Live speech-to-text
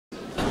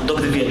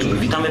Dobry wieczór.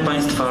 Witamy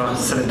Państwa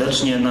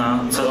serdecznie na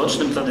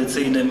corocznym,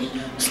 tradycyjnym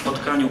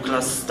spotkaniu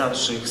klas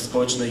starszych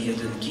Społecznej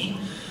Jedynki.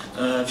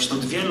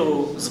 Wśród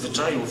wielu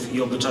zwyczajów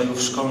i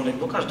obyczajów szkolnych,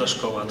 bo każda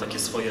szkoła takie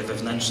swoje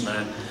wewnętrzne,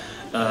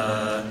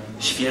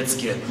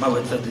 świeckie,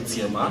 małe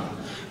tradycje ma,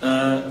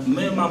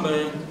 my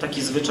mamy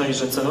taki zwyczaj,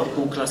 że co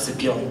roku klasy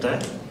piąte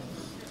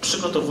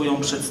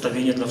przygotowują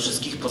przedstawienie dla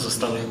wszystkich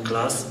pozostałych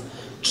klas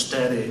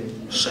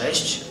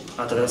 4-6,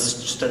 a teraz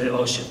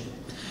 4-8.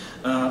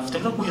 W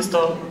tym roku jest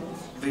to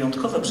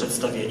wyjątkowe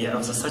przedstawienie, a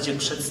w zasadzie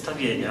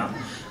przedstawienia,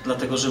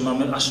 dlatego że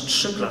mamy aż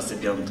 3 klasy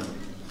piąte.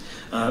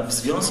 W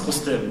związku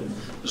z tym,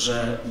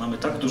 że mamy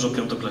tak dużo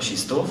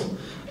piątoklasistów,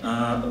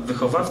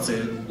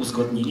 wychowawcy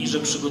uzgodnili, że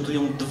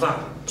przygotują 2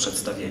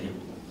 przedstawienia.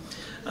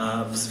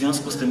 W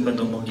związku z tym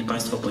będą mogli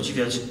Państwo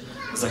podziwiać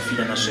za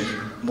chwilę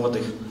naszych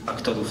młodych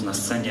aktorów na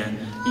scenie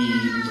i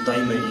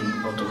dodajmy im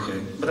otuchy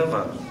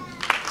brawami.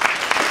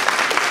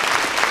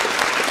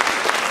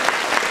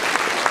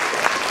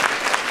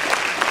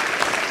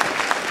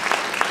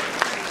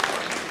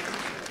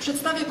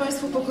 Przedstawię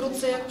Państwu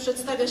pokrótce, jak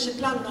przedstawia się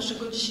plan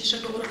naszego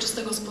dzisiejszego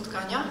uroczystego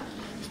spotkania.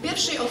 W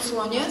pierwszej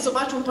odsłonie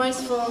zobaczą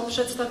Państwo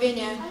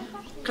przedstawienie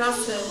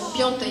klasy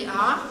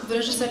 5A w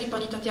reżyserii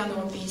pani Tatiany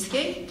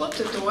Łopińskiej pod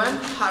tytułem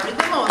Harry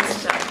the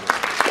Monster.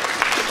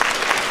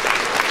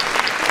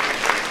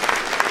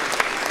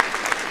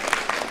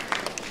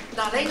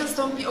 Dalej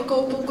nastąpi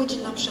około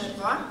półgodzinna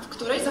przerwa, w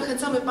której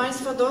zachęcamy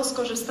Państwa do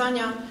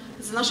skorzystania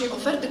z naszej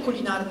oferty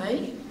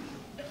kulinarnej.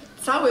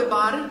 Cały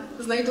bar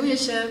znajduje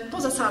się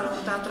poza salą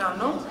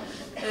teatralną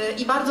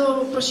i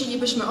bardzo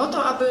prosilibyśmy o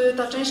to, aby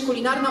ta część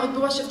kulinarna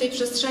odbyła się w tej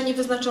przestrzeni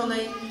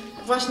wyznaczonej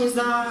właśnie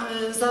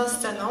za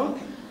sceną,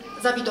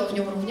 za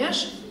widownią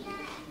również.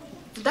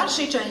 W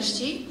dalszej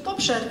części, po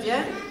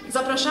przerwie,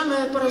 zapraszamy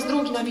po raz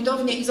drugi na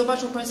widownię i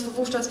zobaczą Państwo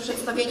wówczas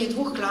przedstawienie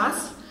 2 klas.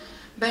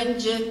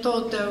 Będzie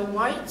to The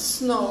White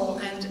Snow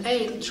and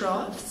Ale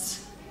Troughs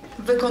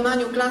w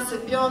wykonaniu klasy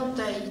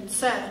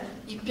 5C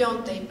i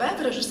 5B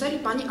w reżyserii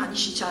pani Ani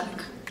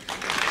Siciarek.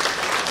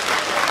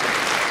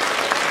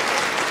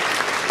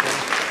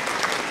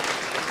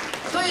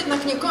 To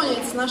jednak nie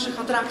koniec naszych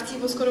atrakcji,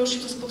 bo skoro już się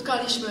tu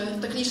spotkaliśmy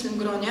w tak licznym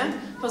gronie,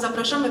 to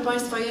zapraszamy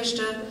Państwa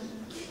jeszcze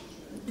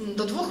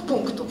do 2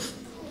 punktów.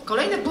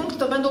 Kolejny punkt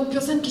to będą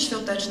piosenki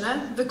świąteczne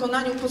w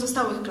wykonaniu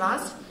pozostałych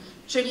klas,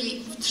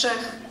 czyli w 3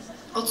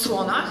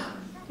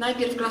 odsłonach.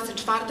 Najpierw klasy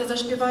 4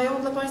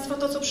 zaśpiewają dla Państwa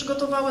to, co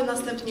przygotowały,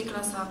 następnie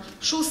klasa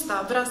 6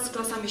 wraz z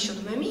klasami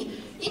 7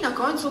 i na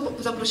końcu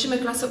zaprosimy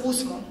klasę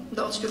 8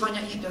 do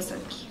odśpiewania ich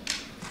piosenki.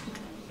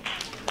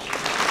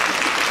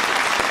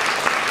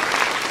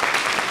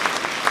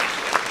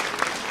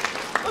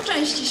 Po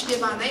części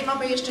śpiewanej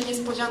mamy jeszcze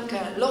niespodziankę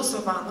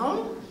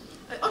losowaną,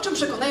 o czym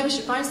przekonają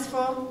się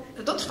Państwo,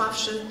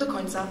 dotrwawszy do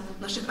końca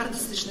naszych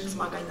artystycznych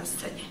zmagań na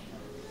scenie.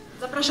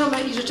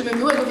 Zapraszamy i życzymy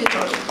miłego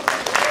wieczoru.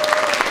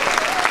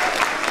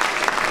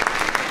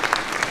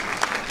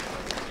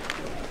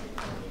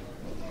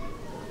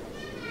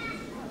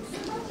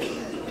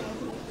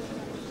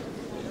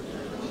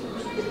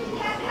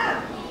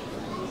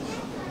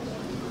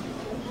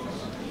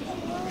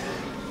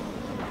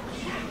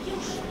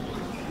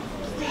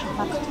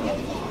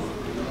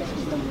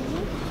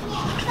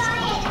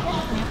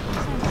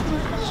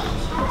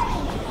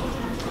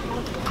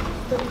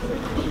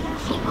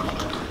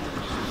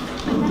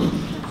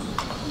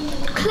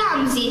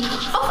 Clumsy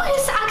often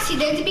has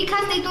accidents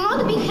because they do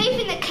not behave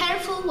in a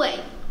careful way.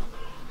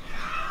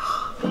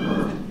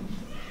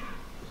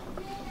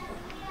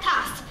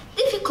 Tough,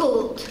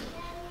 difficult.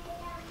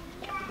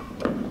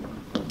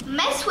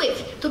 Mess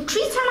with, to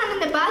treat someone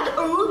in a bad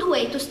or rude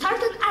way, to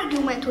start an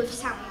argument with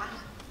someone.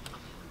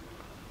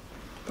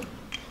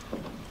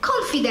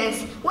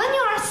 Confidence, when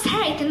you are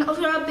certain of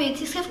your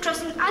abilities, have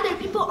trust in other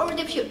people or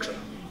the future.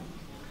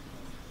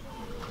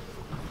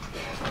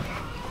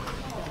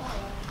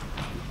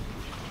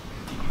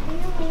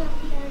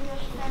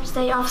 First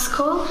day of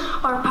school,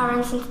 or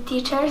parents and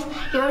teachers,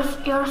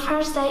 your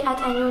first day at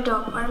a new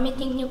job or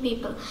meeting new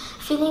people,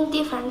 feeling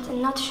different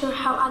and not sure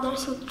how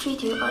others would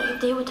treat you or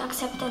if they would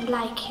accept and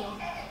like you.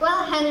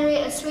 Well, Henry,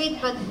 a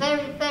sweet but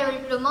very, very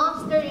blue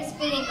monster, is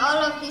feeling all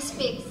of his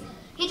pigs.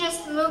 He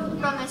just moved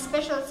from a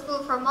special school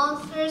for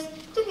monsters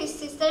to his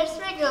sister's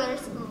regular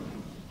school.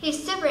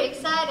 He's super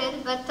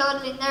excited but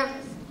totally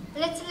nervous.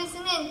 Let's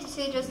listen in to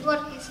see just what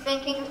he's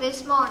thinking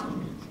this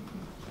morning.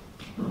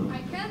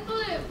 I can't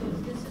believe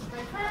this is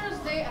my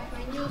first day at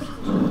my new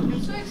school.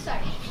 I'm so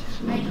excited.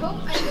 I hope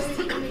I'm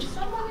going to meet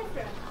so many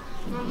friends.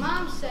 My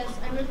mom says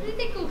I'm a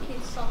pretty cool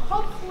kid, so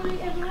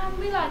hopefully everyone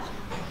will like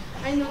me.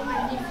 I know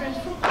I'm different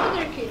from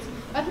other kids,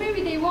 but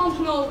maybe they won't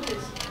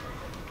notice.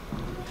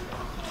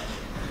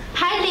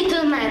 Hi,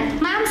 little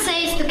man. Mom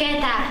says to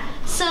get up.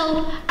 So,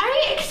 are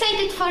you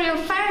excited for your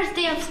first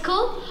day of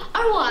school,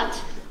 or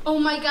what? Oh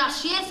my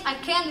gosh, yes, I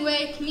can't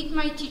wait to meet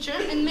my teacher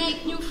and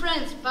make new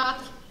friends, but...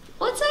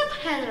 What's up,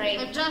 Henry?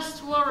 I'm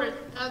just worried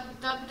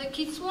that the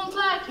kids won't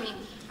like me.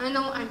 I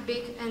know I'm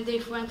big and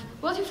different.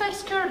 What if I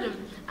scare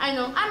them? I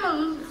know I'm a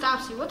little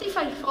clumsy. What if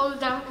I fall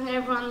down and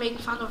everyone make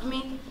fun of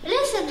me?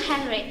 Listen,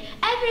 Henry.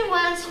 Every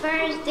Everyone's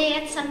first day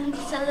at something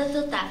is a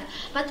little tough,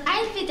 but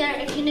I'll be there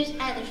if you need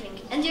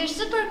anything. And you're a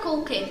super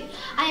cool kid.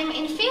 I am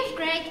in 5th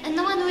grade and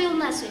no one will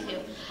mess with you.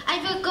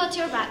 I will got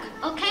your back,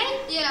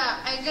 okay? Yeah,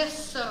 I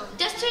guess so.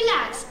 Just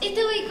relax.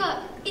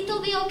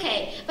 It'll be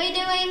okay. By the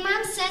way,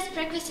 Mom says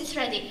breakfast is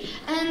ready.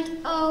 And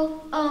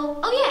oh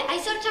yeah, I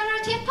saw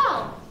Dorothy at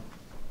Paul.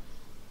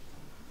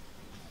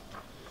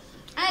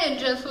 I am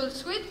gentle,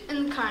 sweet,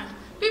 and kind.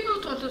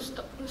 People tend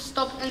to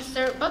stop and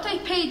stare, but I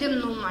pay them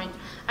no mind.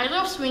 I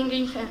love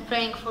swinging and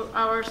playing for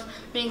hours,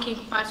 making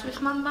pies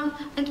with Mama,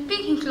 and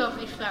picking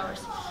lovely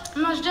flowers.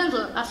 I'm as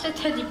gentle as a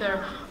teddy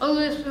bear,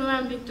 always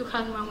remembering to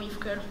hug Mom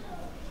with care.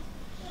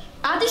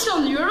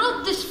 Addison, you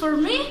wrote this for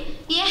me?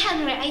 Yeah,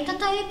 Henry, I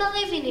totally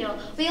believe in you.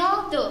 We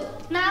all do.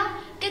 Now,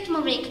 get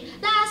moving.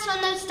 Last one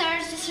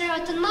downstairs is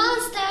Rotten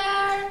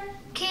Monster.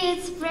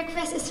 Kids,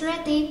 breakfast is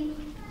ready.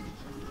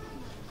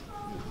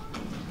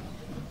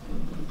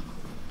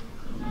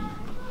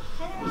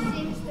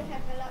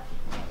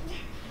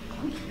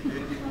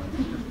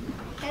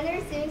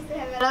 Henry seems to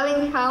have a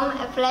loving home,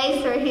 a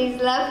place where he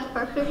is loved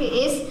for who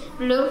he is,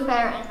 blue,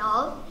 fair, and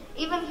all.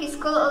 Even his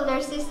cool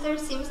older sister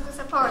seems to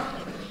support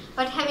him.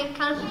 But having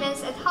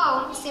confidence at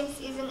home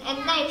seems easy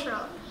and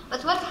natural.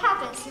 But what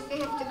happens if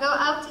you have to go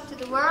out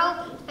into the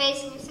world,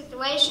 face new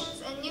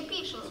situations and new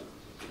people?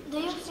 Do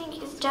you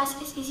think it's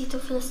just as easy to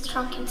feel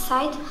strong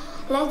inside?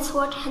 Let's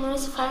watch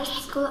Henry's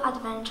first school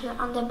adventure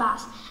on the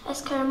bus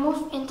as Kerr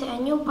moves into a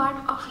new part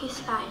of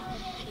his life.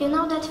 You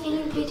know that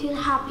feeling between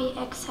happy,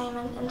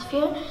 excitement and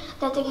fear?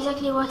 That's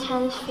exactly what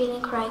Henry's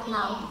feeling right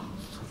now.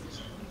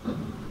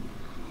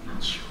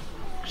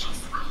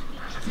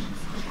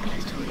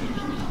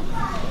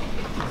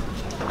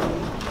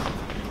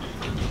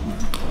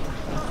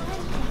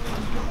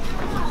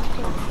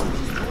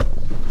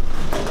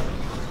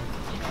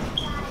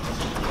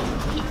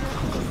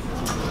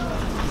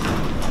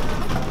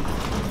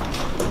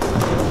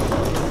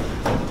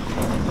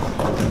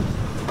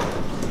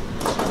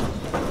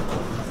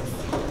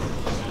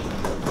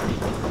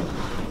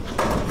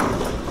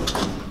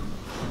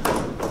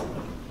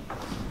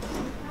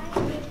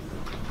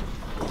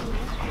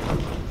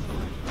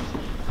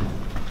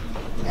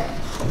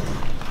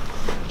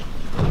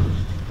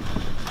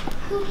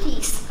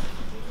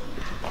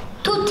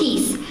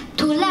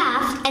 To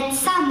laugh at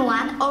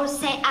someone or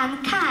say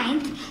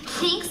unkind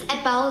things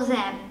about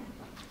them.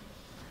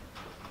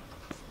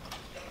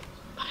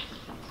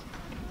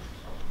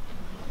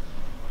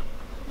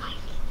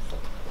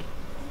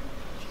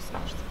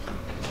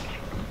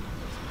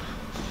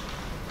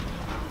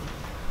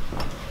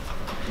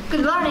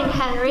 Good morning,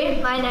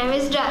 Henry. My name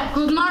is Jack.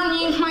 Good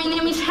morning, my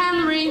name is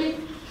Henry.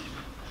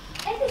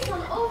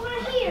 Edison, over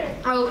here.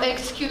 Oh,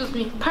 excuse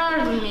me,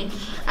 pardon me.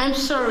 I'm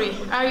sorry.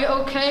 Are you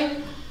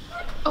okay?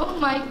 Oh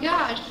my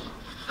gosh.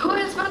 Who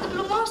is that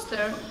blue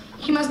monster?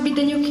 He must be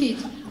the new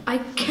kid. I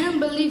can't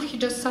believe he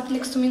just sat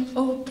next to me in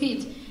old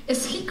Pete.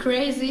 Is he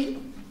crazy?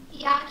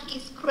 Yeah,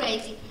 he's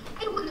crazy.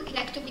 I wouldn't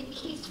like to be in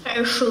his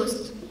fair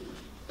shoes.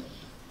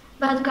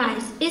 But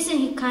guys, isn't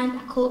he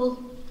kinda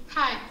cool?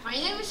 Hi, my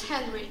name is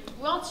Henry.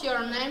 What's your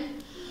name?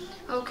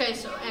 Okay,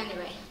 so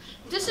anyway.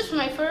 This is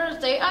my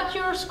first day at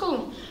your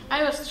school.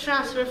 I was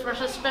transferred for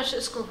a special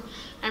school.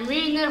 I'm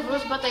really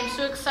nervous, but I'm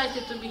so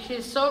excited to be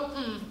here. So,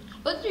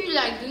 what do you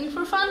like doing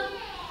for fun?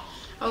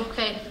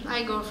 Okay,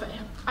 I go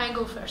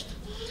first.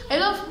 I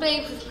love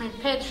playing with my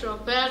pet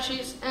rock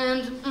badges,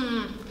 and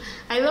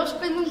I love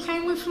spending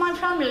time with my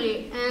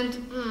family, and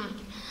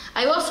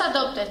I was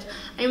adopted.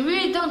 I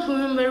really don't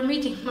remember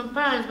meeting my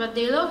parents, but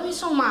they love me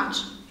so much.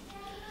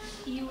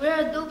 You were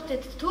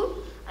adopted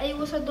too? I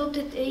was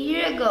adopted a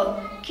year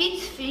ago.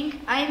 Kids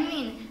think I'm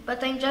mean,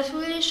 but I'm just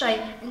really shy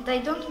and I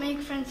don't make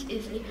friends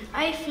easily.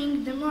 I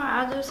think the more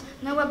others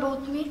know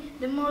about me,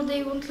 the more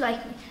they won't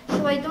like me,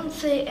 so I don't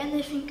say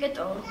anything at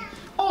all.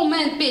 Oh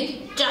man,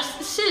 Pete,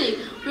 just silly.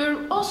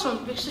 We're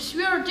awesome because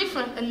we are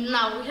different and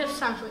now we have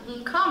something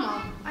in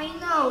common. I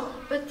know,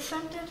 but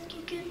sometimes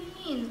it can be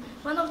mean.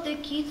 One of the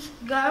kids,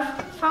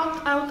 Garth,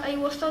 found out I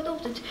was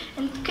adopted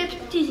and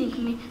kept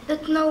teasing me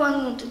that no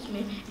one wanted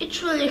me.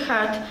 It's really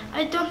hard.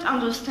 I don't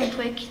understand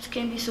why kids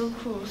can be so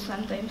cruel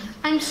sometimes.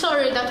 I'm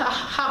sorry that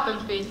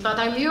happened, Pete, but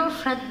I'm your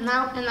friend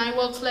now and I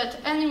won't let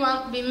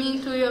anyone be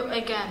mean to you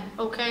again,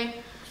 okay?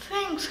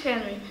 Thanks,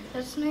 Henry.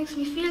 That makes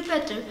me feel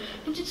better.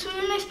 And it's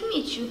really nice to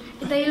meet you.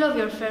 And I love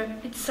your fur.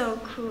 It's so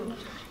cool.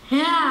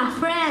 Yeah,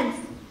 friends.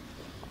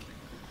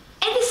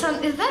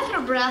 Edison, is that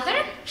your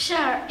brother?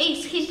 Sure,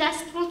 he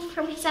just moved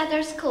from his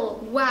other school.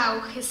 Wow,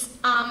 his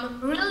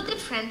real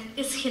different.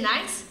 Is he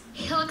nice?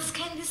 He looks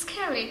kinda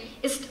scary.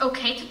 Is it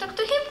okay to talk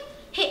to him?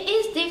 He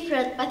is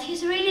different, but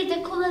he's really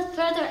the coolest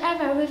brother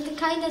ever with the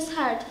kindest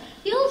heart.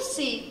 You'll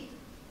see.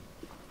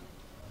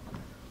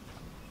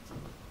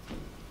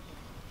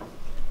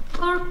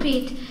 Poor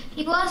Pete.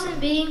 He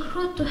wasn't being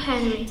rude to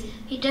Henry.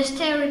 He just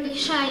terribly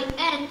shy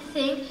and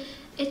think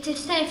it is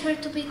safer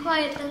to be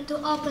quiet than to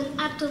open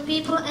up to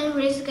people and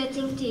risk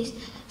getting teased.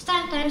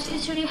 Sometimes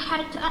it's really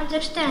hard to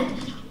understand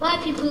why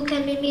people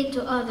can be mean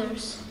to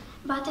others.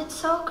 But it's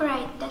so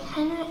great that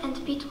Henry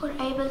and Pete were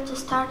able to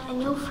start a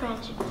new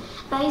friendship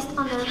based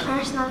on their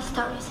personal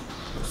stories.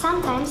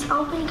 Sometimes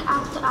opening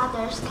up to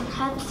others can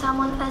help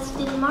someone else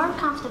feel more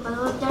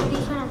comfortable with their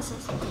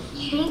differences.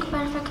 Being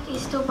perfect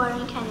is too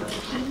boring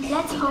anyway.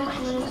 Let's hope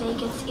Henry's day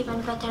gets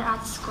even better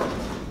at school.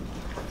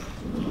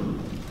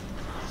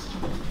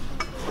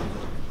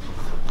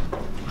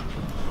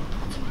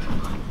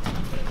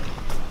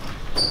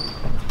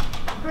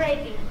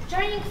 Braiding.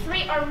 Joining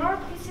 3 or more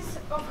pieces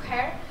of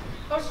hair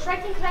or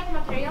striking-like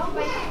material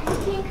by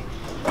putting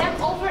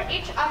them over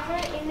each other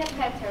in a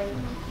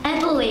pattern.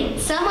 Emily,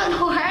 someone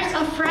who hurts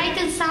or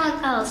frightens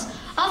someone else,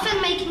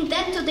 often making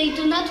them do they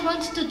do not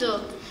want to do.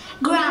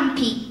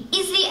 Grumpy,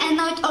 easily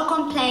annoyed or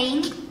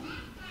complaining.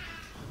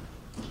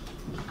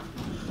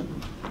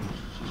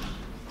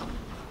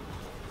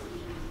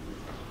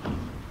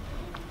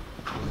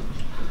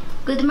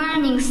 Good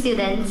morning,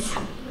 students.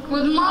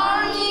 Good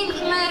morning,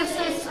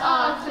 Mrs.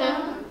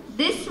 Autumn.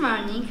 This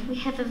morning, we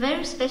have a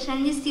very special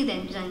new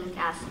student joining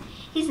us.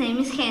 His name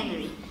is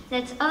Henry.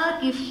 Let's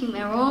all give him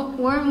a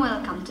warm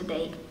welcome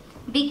today.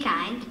 Be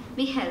kind,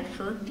 be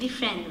helpful, be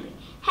friendly.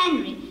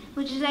 Henry,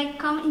 would you like to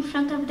come in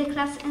front of the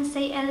class and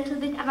say a little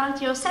bit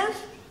about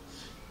yourself?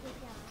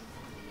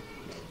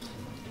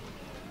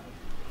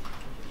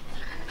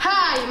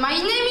 Hi, my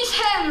name is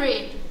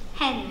Henry.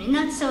 Henry,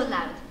 not so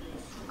loud.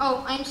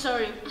 Oh, I'm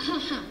sorry.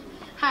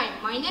 Hi,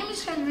 my name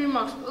is Henry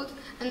Moxwood,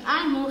 and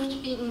I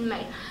moved in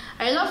May.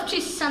 I love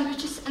cheese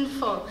sandwiches and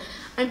fall.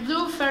 I'm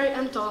blue, furry,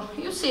 and tall.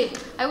 You see,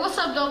 I was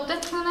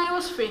adopted when I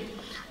was 3.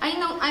 I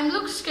know I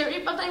look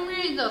scary, but I'm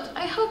really not.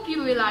 I hope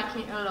you will like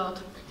me a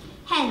lot.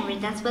 Henry,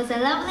 that was a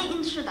lovely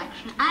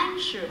introduction. I'm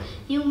sure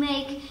you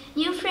make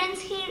new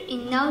friends here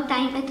in no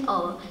time at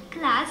all.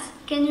 Class,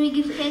 can we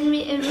give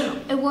Henry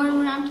a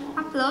warm round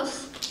of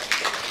applause?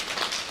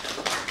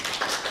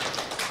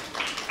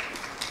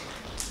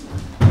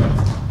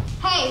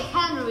 Hey,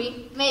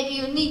 Henry, maybe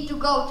you need to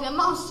go to a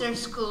monster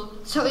school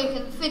so you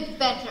can fit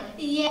better.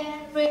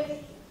 Yeah,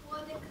 really.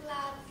 What a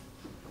class.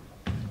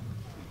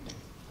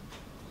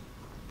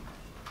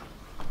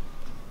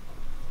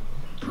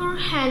 Poor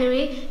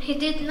Henry, he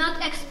did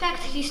not expect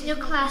his new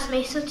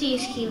classmates to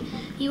tease him.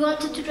 He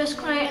wanted to just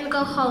cry and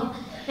go home.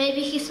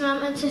 Maybe his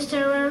mom and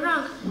sister were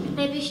wrong.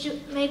 Maybe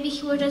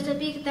he was just a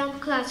big dumb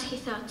class, he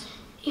thought.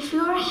 If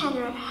you were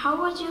Henry,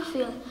 how would you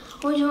feel?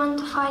 Would you want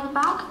to fight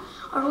back?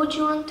 Or would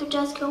you want to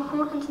just go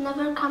home and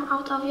never come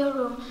out of your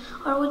room?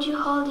 Or would you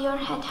hold your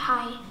head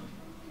high?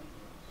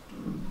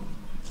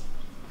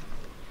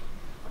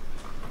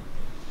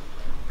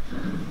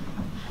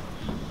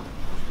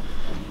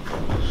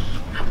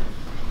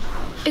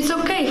 It's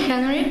okay,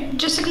 Henry.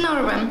 Just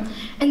ignore them.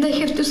 And I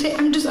have to say,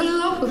 I'm just in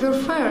love with your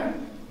fur.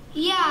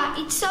 Yeah,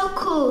 it's so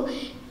cool.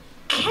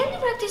 Can we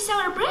practice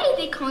our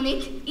braiding on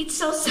it? It's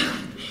so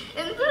soft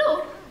and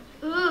blue.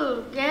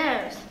 Ooh,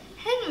 girls.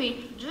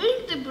 Henry,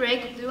 during the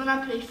break, do you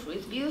wanna play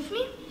frisbee with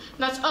me?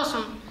 That's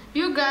awesome.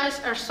 You guys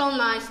are so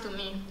nice to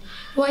me.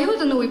 Why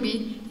wouldn't we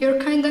be? You're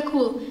kinda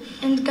cool.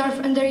 And Garth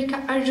and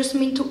Erika are just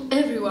mean to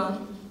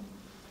everyone.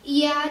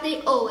 Yeah,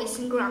 they always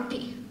seem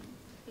grumpy.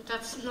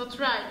 That's not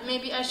right.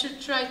 Maybe I should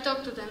try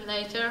talk to them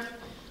later.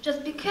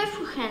 Just be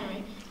careful,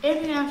 Henry.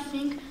 Everyone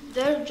thinks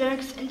they're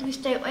jerks and we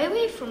stay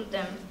away from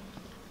them.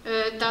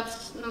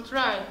 That's not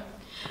right.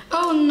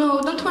 Oh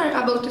no, don't worry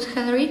about it,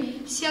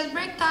 Henry. See you at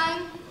break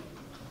time.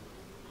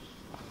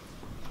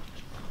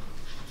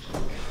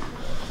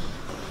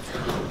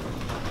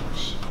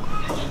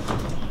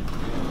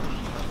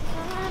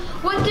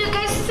 What do you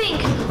guys think?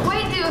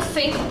 Why do you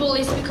think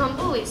bullies become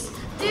bullies?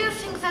 Do you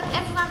think that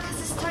everyone has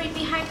a story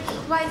behind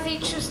why they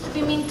choose to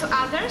be mean to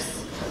others?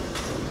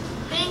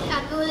 Being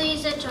a bully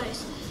is a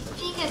choice.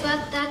 Think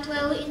about that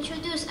while we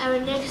introduce our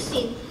next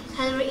scene.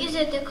 Henry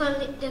isn't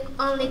the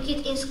only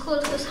kid in school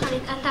who's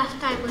having a tough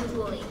time with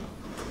bullying.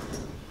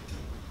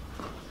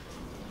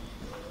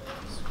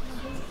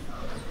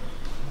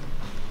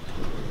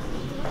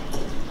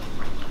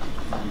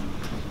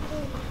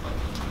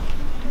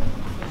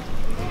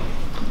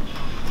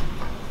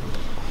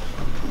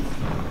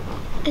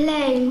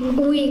 Lame,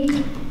 weak.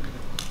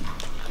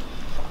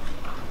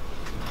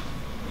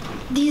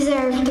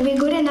 Deserve to be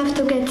good enough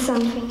to get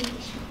something.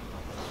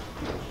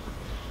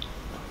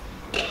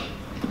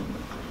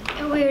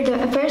 A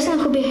weirdo, a person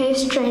who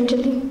behaves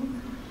strangely.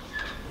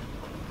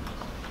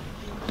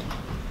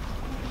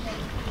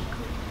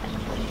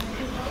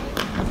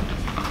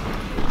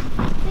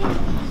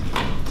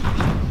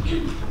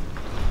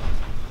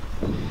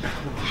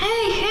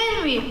 Hey,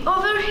 Henry,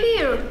 over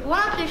here.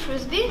 Wanna play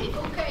frisbee?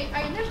 Okay,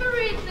 I never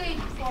really played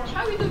before.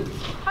 How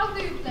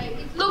do you play?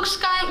 It looks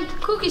kind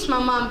of cookies my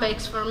mom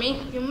bakes for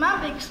me. Your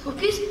mom bakes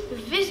cookies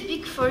this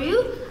big for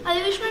you?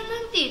 I wish my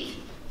mom did.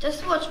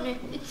 Just watch me.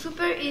 It's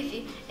super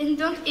easy. And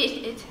don't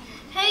eat it.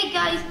 Hey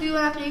guys, do you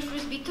wanna play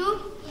frisbee too?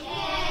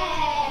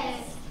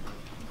 Yes!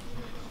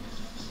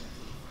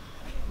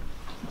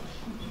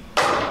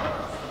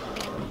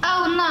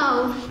 Oh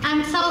no,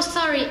 I'm so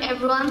sorry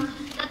everyone.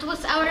 That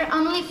was our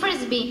only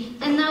frisbee,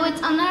 and now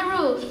it's on our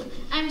roof.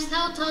 I'm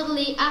so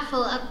totally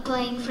awful at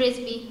playing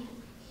frisbee.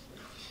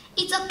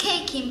 It's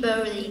okay,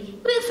 Kimberly.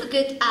 We'll figure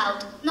it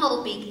out.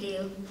 No big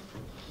deal.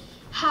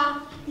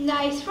 Ha,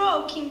 nice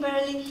throw,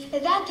 Kimberly.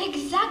 That's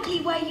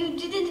exactly why you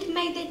didn't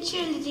make the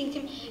cheerleading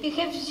team. You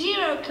have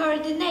zero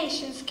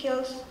coordination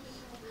skills.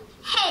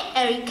 Hey,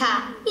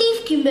 Erica,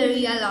 leave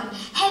Kimberly alone.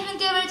 Haven't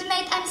you ever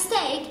made a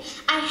mistake?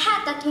 I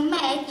had that you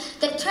made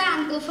the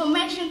triangle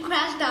formation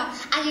crash down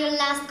at your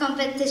last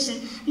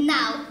competition.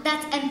 Now,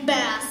 that's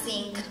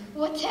embarrassing.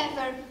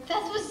 Whatever.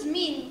 That was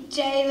mean,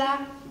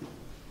 Jayla.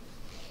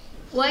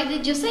 Why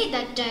did you say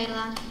that,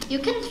 Jayla? You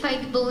can't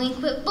fight bullying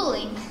with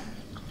bullying.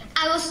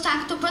 I was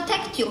trying to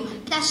protect you,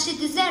 plus she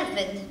deserved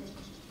it.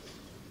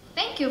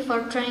 Thank you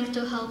for trying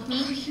to help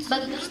me,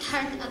 but don't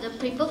hurt other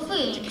people's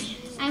feelings.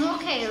 I'm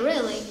okay,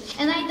 really,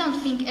 and I don't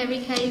think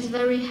Erica is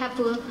very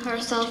happy with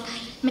herself.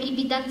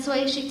 Maybe that's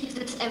why she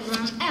teases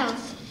everyone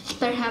else.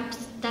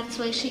 Perhaps that's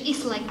why she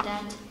is like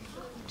that.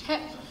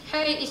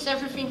 Hey, is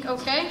everything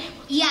okay?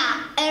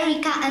 Yeah,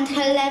 Erica and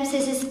her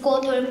Lemsis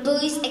squad were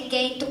bullies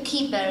again to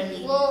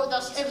Kimberly. Whoa,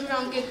 does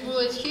everyone get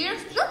bullied here?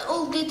 Not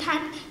all the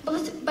time,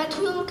 but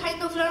we all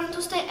kind of learn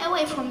to stay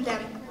away from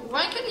them.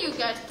 Why can't you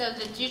guys tell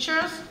the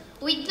teachers?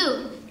 We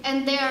do,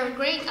 and they are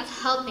great at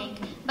helping.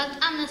 But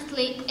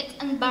honestly, it's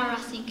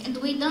embarrassing, and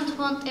we don't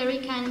want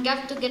Erica and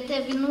Gav to get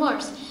even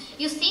worse.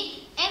 You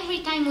see, every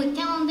time we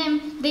tell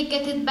them, they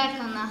get it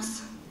back on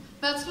us.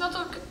 That's not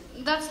okay.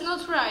 That's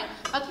not right,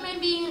 but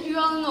maybe you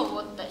all know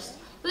what best.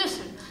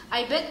 Listen,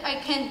 I bet I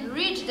can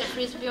reach the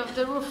frisbee of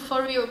the roof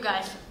for you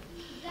guys.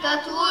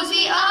 That would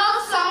be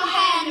awesome,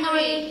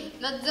 Henry!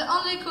 That's the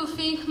only cool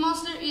thing.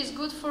 Monster is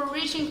good for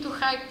reaching to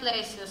high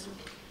places.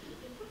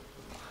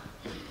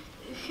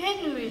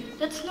 Henry,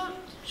 that's not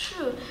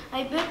true.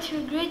 I bet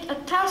you're great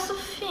at tons of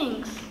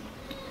things.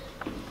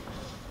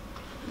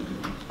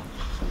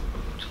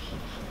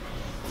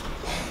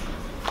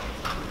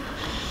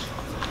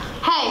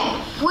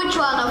 Hey, which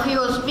one of you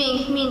was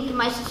being mean to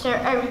my sister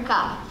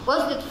Erica?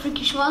 Was that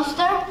freakish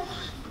monster?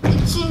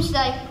 It seems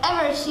like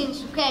ever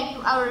since you came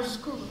to our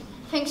school,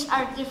 things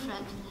are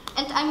different.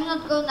 And I'm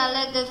not gonna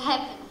let that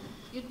happen.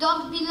 You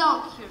don't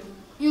belong here.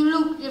 You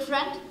look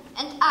different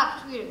and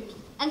act weird.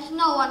 And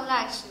no one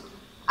likes you.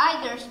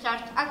 Either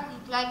start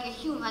acting like a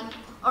human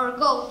or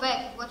go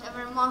back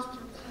whatever monster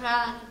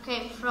planet you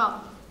came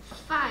from.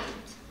 Fight,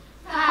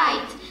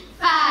 fight,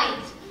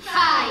 fight,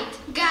 fight.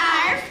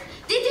 Garf,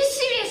 did you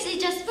seriously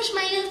just push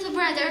my little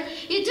brother?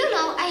 You do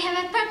know I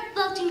have a purple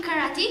belt in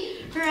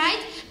karate,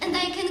 right? And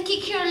I can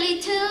kick your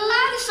little...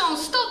 Alison,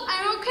 stop!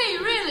 I'm okay,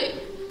 really!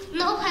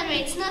 No, Henry,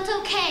 it's not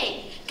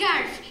okay.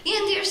 Garf, you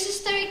and your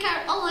sister Erica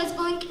are always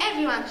bullying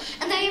everyone,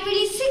 and I am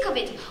really sick of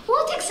it.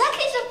 What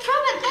exactly is the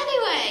problem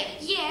anyway?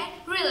 Yeah,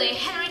 really,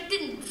 Henry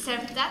didn't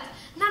deserve that.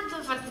 None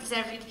of us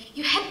deserve it.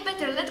 You had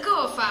better let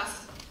go of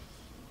us.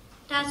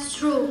 That's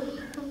true.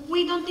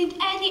 We don't need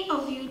any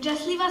of you.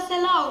 Just leave us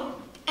alone.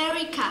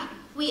 Erica,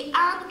 we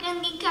aren't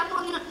ganging up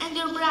on you and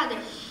your brother.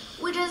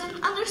 We just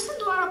don't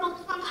understand what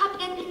about not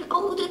happening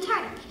all the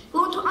time. We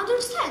want to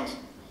understand.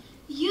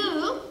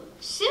 You?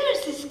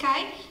 Seriously,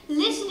 Sky?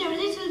 Listen, you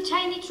little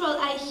tiny troll.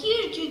 I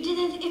heard you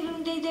didn't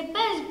even play the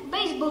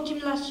baseball team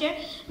last year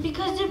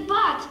because the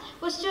bat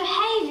was too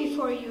heavy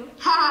for you.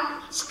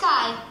 Ha!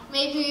 Sky,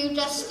 maybe you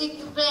just stick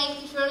to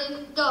playing with your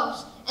little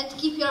dogs and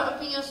keep your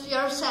opinions to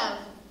yourself.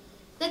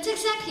 That's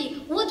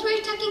exactly what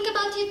we're talking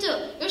about you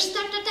too. You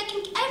start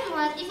attacking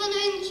everyone,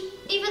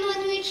 even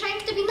when we're trying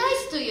to be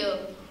nice to you.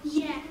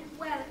 Yeah,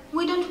 well,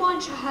 we don't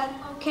want your help,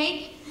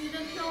 okay? You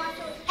don't know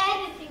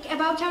anything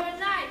about our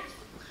lives.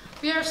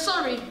 We are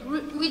sorry.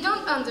 We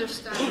don't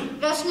understand.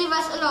 Just leave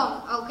us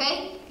alone,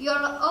 okay? You're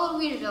all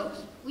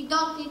weirdos. We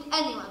don't need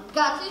anyone.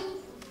 Got it?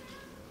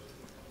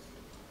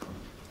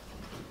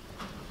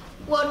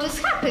 What just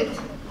happened?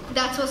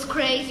 That was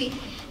crazy.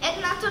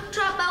 And not to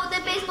talk about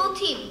the baseball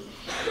team.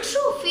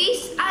 Truth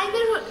is, I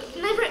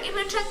never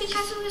even tried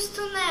because I was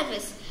too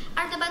nervous.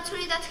 Are the bats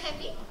really that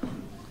heavy?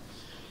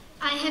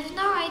 I have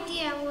no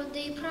idea what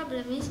the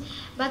problem is,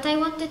 but I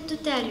wanted to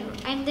tell you.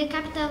 I'm the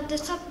captain of the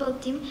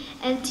softball team,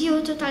 and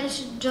you totally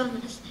should join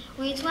us.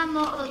 We need one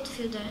more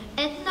outfielder.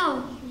 And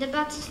no, the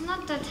bat is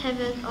not that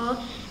heavy at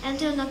all, and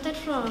you're not that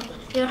thrower.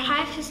 Your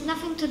height has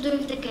nothing to do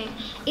with the game.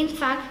 In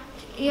fact,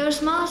 your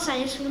small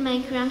size will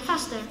make you run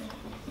faster.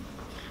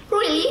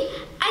 Really?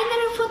 I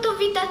never thought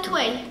of it that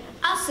way.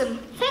 Awesome.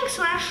 Thanks,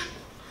 Rush.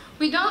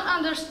 We don't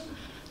understand.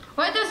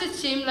 Why does it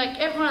seem like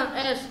everyone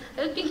else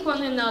helping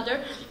one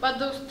another, but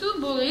those two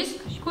bullies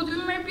could we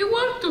maybe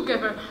work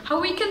together? How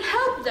we can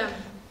help them?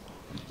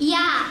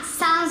 Yeah,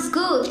 sounds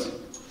good.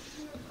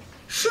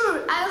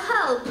 Sure, I'll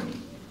help.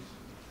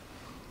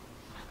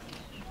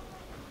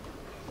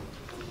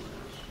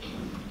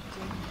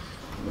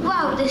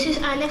 Wow, this is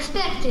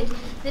unexpected.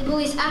 The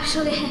bullies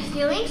actually have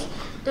feelings.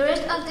 The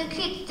rest of the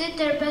kids did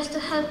their best to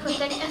help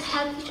protect and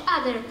help each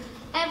other.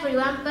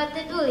 Everyone but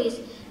the bullies.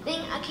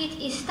 Being a kid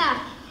is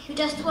tough. You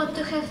just want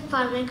to have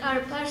fun, make our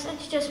parents and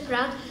teachers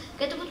proud,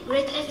 get good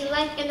grades and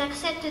liked and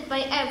accepted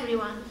by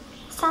everyone.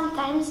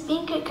 Sometimes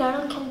being a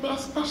girl can be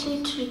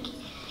especially tricky.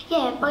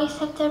 Yeah, boys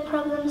have their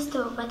problems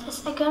too, but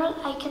as a girl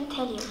I can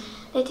tell you,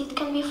 that it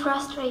can be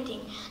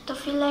frustrating to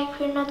feel like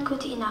we're not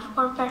good enough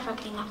or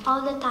perfect enough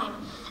all the time.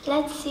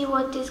 Let's see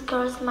what these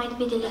girls might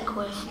be dealing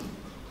with.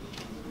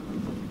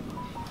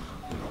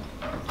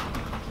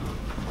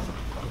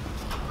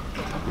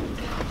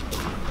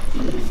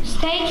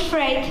 Stage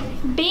fright.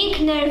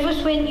 Being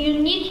nervous when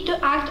you need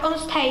to act on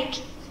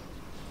stage.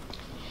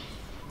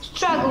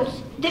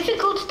 Struggles.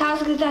 Difficult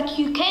tasks that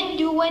you can't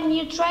do when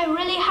you try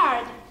really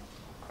hard.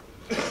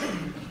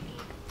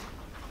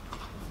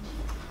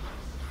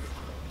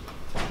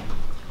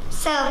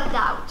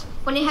 Self-doubt,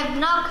 when you have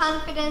no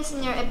confidence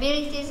in your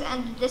abilities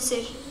and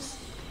decisions.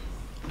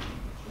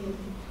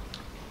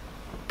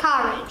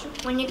 Courage,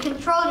 when you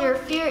control your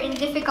fear in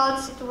difficult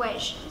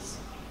situations.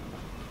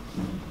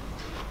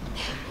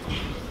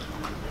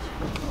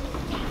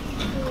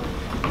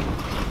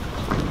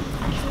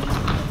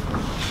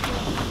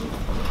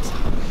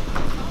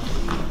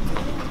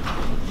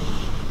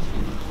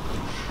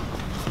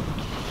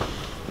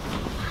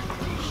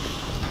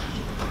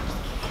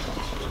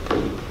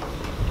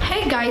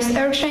 Hey guys,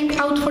 are you trying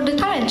out for the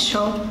talent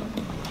show?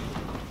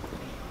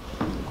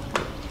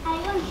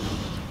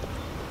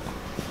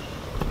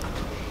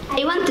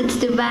 I wanted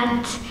to,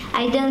 but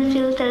I don't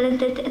feel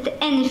talented at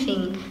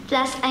anything.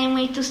 Plus, I'm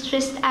way too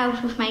stressed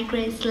out with my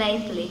grades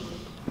lately.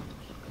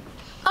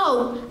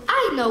 Oh,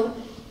 I know.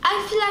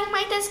 I feel like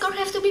my test score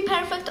has to be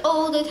perfect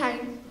all the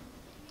time.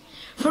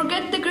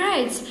 Forget the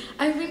grades.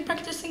 I've been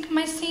practicing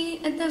my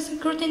singing and dancing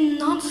routine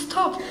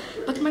non-stop,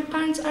 but my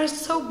parents are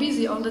so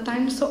busy all the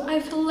time, so I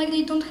feel like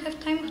they don't have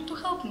time to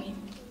help me.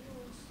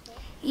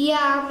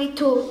 Yeah, me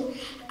too.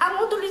 I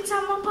want to read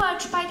some more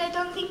poetry, but I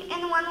don't think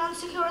anyone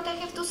wants to hear what I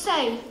have to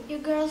say. You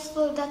girls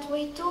feel that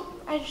way too?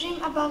 I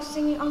dream about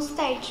singing on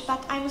stage,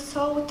 but I'm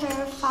so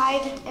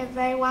terrified that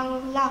everyone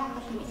will laugh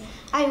at me.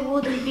 I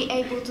wouldn't be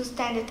able to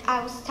stand it.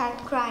 I would start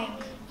crying.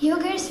 You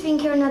girls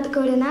think you're not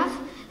good enough?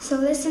 So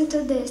listen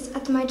to this.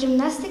 At my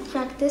gymnastic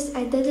practice,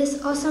 I did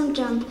this awesome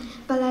jump,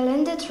 but I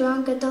landed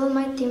wrong and all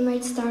my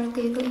teammates started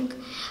giggling.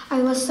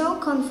 I was so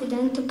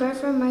confident to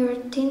perform my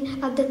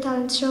routine at the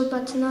talent show,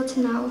 but not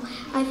now.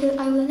 I feel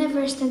I will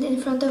never stand in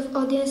front of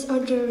audience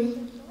or jury.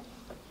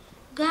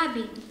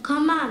 Gabby,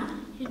 come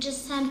on. You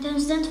just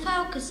sometimes don't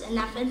focus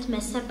enough and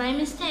mess up by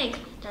mistake.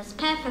 That's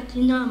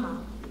perfectly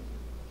normal.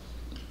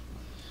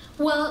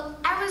 Well,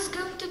 I was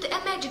going to do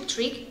a magic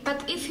trick,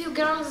 but if you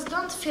girls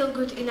don't feel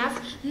good enough,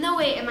 no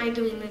way am I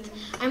doing it.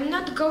 I'm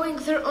not going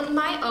there on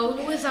my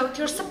own without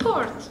your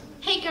support.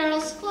 Hey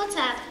girls, what's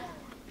up?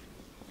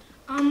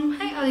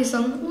 Hey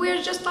Alison,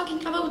 we're just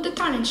talking about the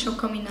talent show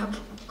coming up.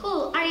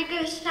 Cool, are you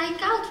girls trying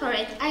out for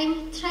it?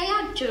 I'm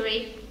tryout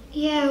jury.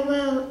 Yeah,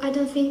 well, I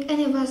don't think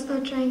any of us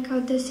are trying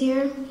out this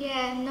year.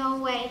 Yeah, no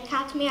way.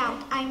 Cut me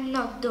out. I'm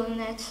not doing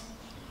it.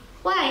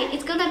 Why?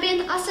 It's gonna be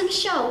an awesome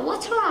show.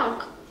 What's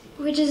wrong?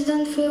 We just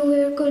don't feel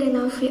we're good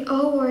enough. We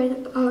all worry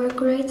our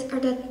grades or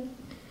that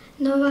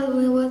no one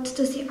will want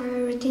to see our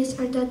routines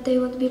or that they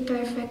won't be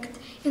perfect.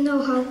 You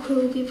know how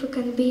cruel people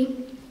can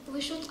be. We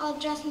should all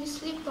just miss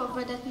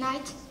sleepover that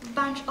night.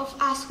 Bunch of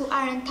us who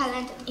aren't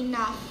talented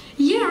enough.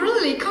 Yeah,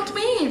 really, count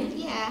me in.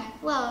 Yeah,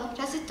 well,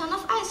 just a ton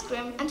of ice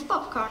cream and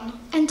popcorn.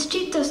 And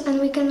Cheetos, and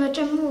we can watch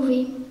a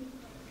movie.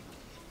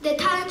 The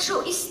talent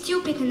show is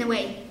stupid in a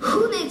way.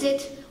 Who needs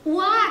it?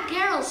 Wow,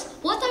 girls,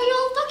 what are you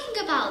all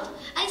talking about?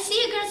 I see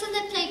you girls on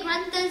the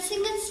playground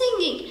dancing and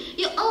singing.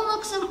 You all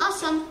look so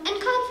awesome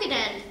and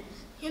confident.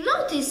 You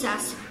notice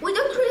us. We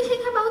don't really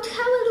think about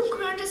how we look.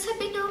 We're just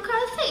happy doing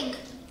our thing.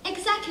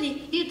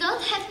 Exactly. You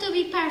don't have to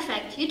be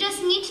perfect. You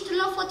just need to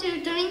love what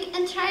you're doing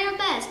and try your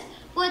best,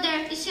 whether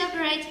it's your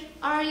grades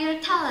or your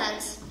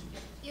talents.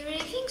 You really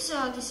think so,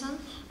 Addison?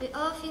 We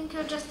all think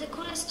you're just the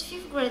coolest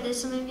fifth grader,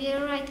 so maybe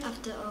you're right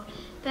after all.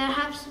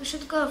 Perhaps we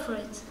should go for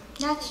it.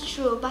 That's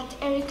true, but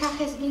Erika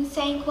has been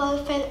saying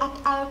we'll fail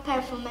at our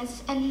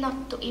performance and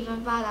not to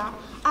even bother.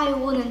 I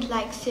wouldn't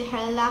like to see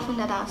her laughing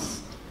at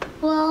us.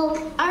 Well,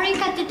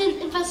 Erika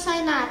didn't even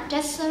sign up,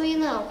 just so you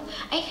know.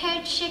 I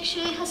heard she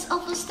actually has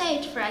awful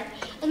stage fright,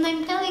 and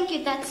I'm telling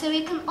you that so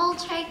we can all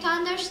try to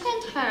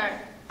understand her.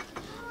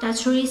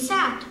 That's really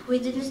sad. We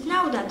didn't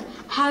know that.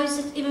 How is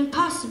it even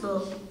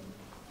possible?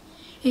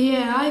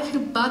 Yeah, I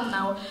feel bad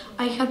now.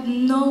 I had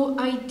no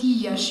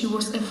idea she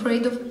was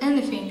afraid of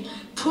anything.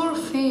 Poor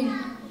thing.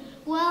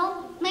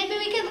 Well, maybe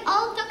we can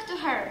all talk to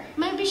her.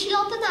 Maybe she'll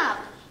open up.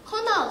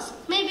 Who knows?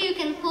 Maybe you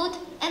can put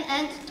an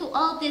end to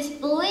all this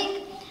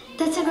bullying.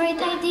 That's a great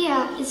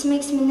idea. It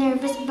makes me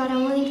nervous, but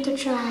I'm willing to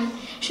try.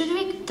 Should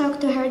we talk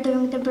to her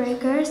during the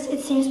breakers? It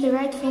seems the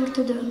right thing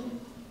to do.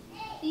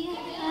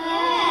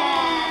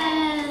 Yes!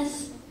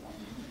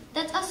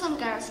 That's awesome,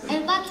 girls.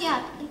 I'll back you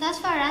up. And as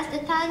far as the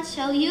talent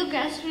show, you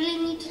girls really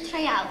need to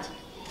try out.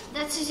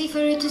 That's easy for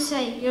you to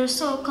say. You're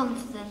so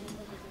confident.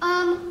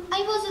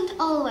 I wasn't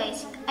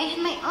always. I had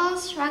my own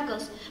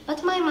struggles,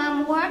 but my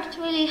mom worked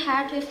really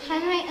hard with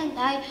Henry and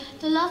I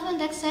to love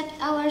and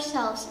accept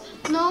ourselves,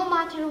 no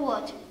matter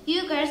what.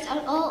 You girls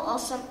are all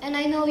awesome, and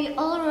I know you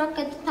all rock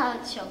at the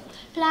talent show.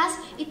 Plus,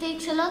 it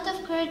takes a lot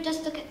of courage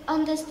just to get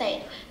on the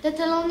stage. That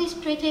alone is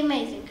pretty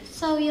amazing.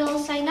 So you'll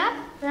sign up,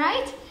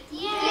 right?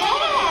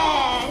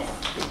 Yes!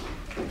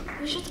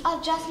 We should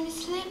all just meet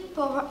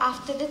sleepover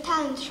after the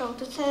talent show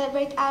to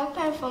celebrate our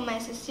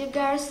performances. You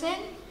girls in?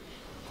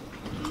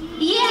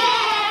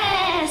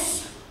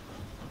 Yes!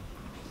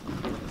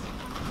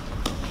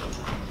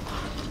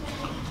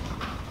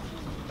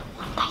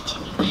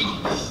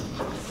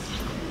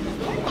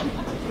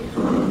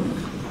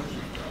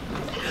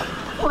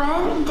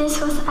 Well,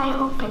 this was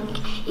eye-opening.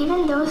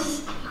 Even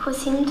those who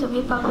seem to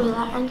be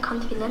popular and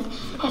confident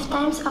have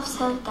times of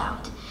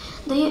self-doubt.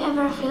 Do you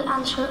ever feel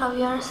unsure of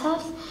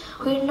yourselves?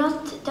 We're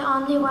not the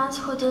only ones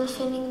who deal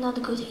feeling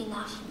not good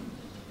enough.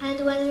 And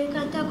when we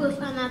contact with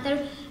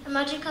another, a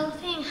magical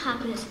thing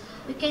happens.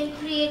 We can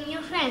create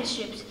new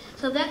friendships.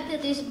 So back to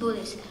these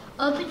bullies.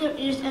 Open your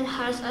ears and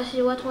hearts as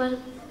we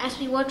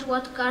watch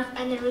what Garth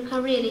and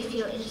Erica really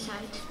feel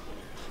inside.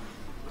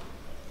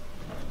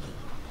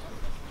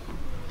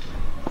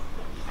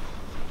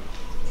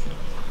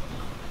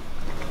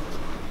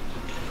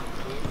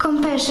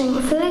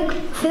 Compassion,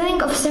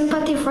 feeling of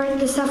sympathy for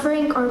the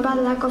suffering or bad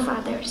luck of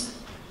others.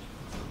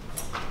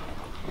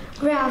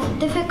 Wrath,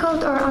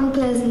 difficult or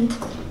unpleasant.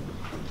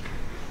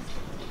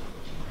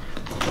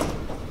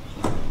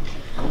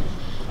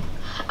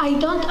 I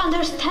don't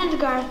understand,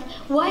 Garth.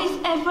 Why is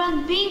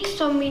everyone being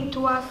so mean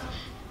to us?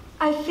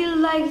 I feel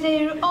like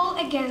they're all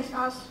against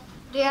us.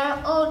 They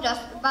are all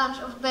just a bunch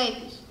of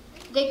babies.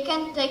 They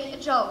can't take a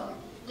joke.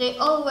 They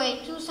all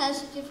way too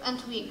sensitive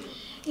and weak.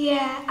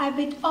 Yeah, I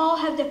bet all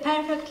have the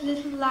perfect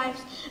little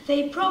lives.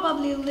 They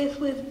probably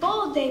live with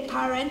both their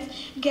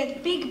parents,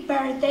 get big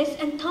birthdays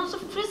and tons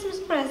of Christmas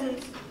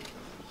presents.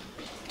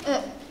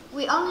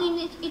 We only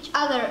need each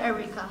other,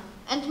 Erica.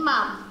 And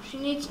Mom, she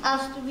needs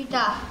us to be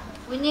tough.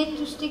 We need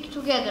to stick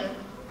together.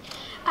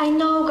 I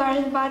know,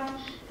 Garth, but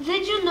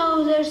did you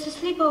know there's a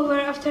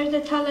sleepover after the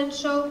talent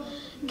show?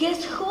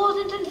 Guess who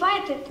wasn't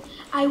invited?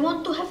 I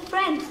want to have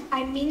friends.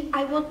 I mean,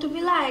 I want to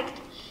be liked.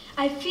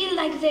 I feel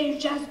like they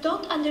just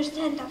don't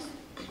understand us.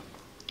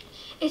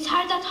 It's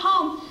hard at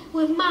home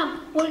with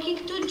Mom working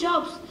 2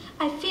 jobs.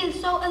 I feel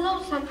so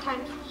alone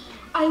sometimes.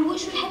 I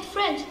wish we had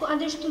friends who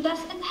understood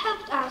us and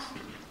helped us.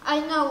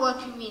 I know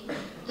what you mean.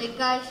 The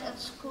guys at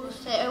school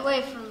stay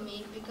away from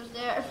me because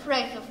they are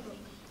afraid of me.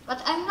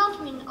 But I'm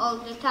not mean all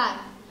the time.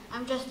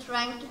 I'm just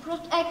trying to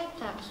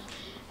protect us.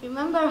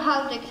 Remember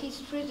how the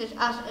kids treated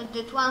us at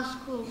that one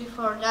school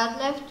before Dad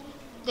left?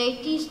 They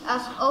teased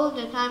us all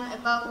the time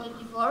about the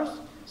divorce,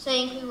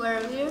 saying we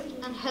were weird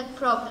and had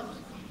problems.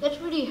 That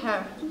really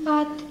hurt.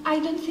 But I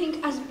don't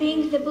think us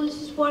being the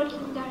bullies is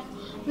working, Garth.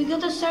 We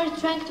gotta start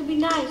trying to be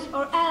nice,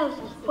 or else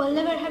we'll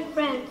never have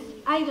friends.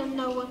 I don't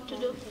know what to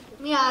do.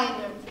 Me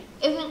either.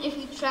 Even if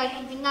we try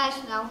to be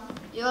nice now,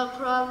 they will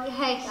probably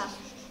hate us.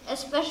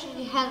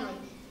 Especially Henry.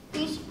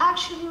 He's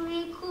actually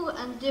really cool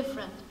and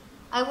different.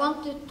 I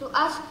wanted to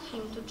ask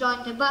him to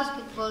join the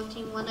basketball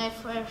team when I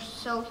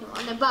first saw him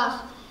on the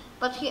bus,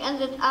 but he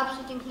ended up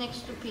sitting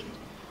next to Pete.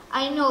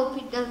 I know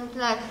Pete doesn't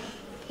like me.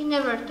 He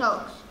never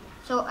talks.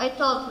 So I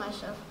told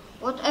myself,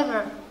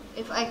 whatever,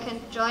 if I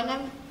can't join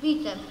them,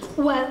 beat them.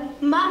 Well,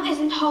 Mom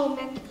isn't home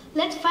yet.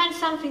 Let's find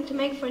something to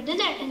make for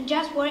dinner and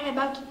just worry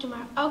about it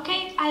tomorrow.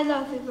 Okay? I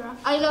love you, bro.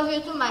 I love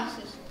you too, my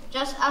sis.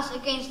 Just us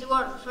against the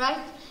world, right?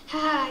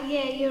 Haha,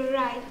 yeah, you're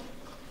right.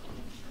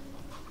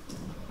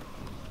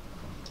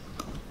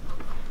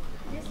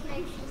 This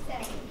makes you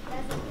sad.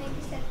 Does it make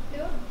you sad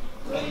too?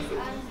 Bullies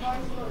aren't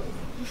born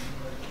bullies.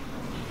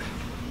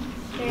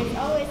 There is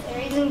always a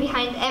reason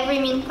behind every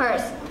mean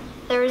person.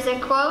 There is a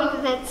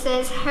quote that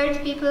says,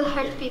 hurt people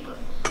hurt people.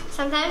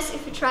 Sometimes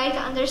if we try to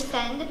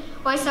understand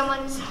why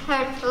someone is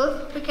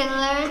hurtful, we can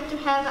learn to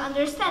have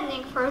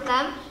understanding for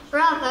them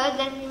rather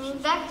than be mean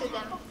back to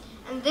them.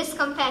 And this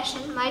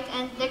compassion might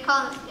end the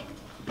conflict.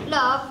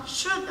 Love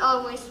should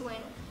always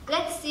win.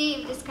 Let's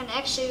see if this can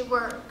actually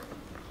work.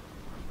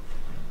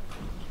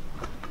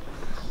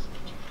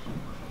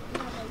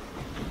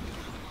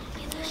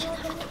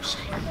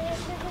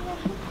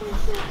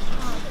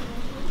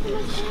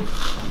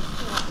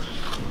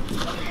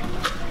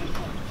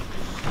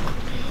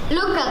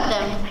 Look at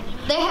them.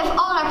 They have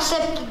all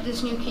accepted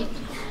this new kid.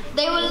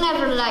 They will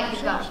never like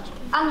the guard.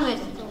 Admit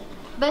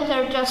it.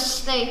 Better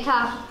just stay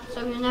tough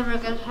so you never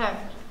get hurt.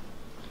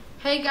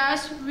 Hey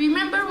guys,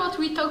 remember what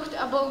we talked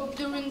about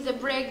during the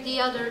break the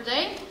other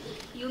day?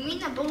 You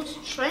mean about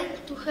trying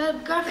to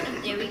help Garth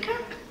and Erica?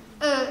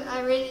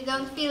 I really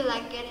don't feel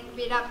like getting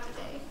beat up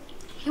today.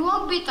 He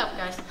won't beat up,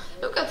 guys.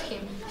 Look at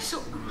him.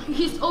 So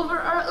he's over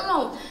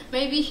alone.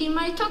 Maybe he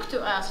might talk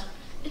to us.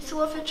 It's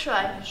worth a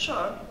try,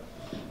 sure.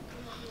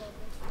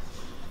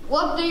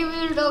 What do you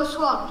weirdos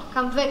want?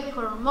 Come back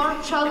for more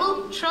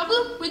trouble?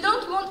 Trouble? We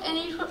don't want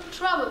any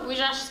trouble. We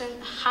just said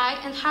hi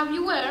and how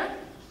you were.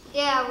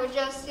 Yeah, we're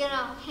just,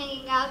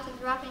 hanging out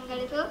and rapping a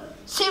little.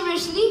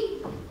 Seriously?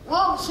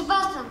 Whoa,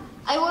 Sebastian,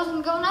 I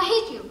wasn't gonna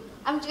hit you.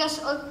 I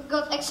just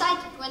got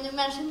excited when you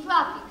mentioned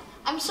rapping.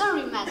 I'm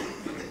sorry, man.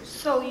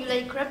 So you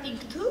like rapping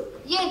too?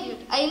 Yeah,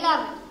 dude, I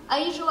love it.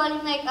 I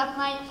usually make up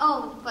my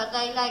own, but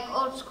I like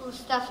old school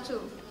stuff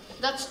too.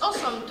 That's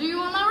awesome. Do you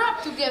wanna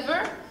rap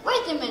together?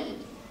 Wait a minute.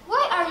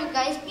 Why are you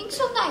guys being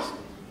so nice?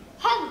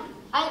 Henry,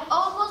 I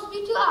almost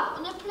beat you up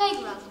on the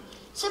playground.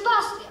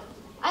 Sebastian,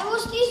 I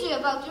was teasing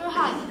about your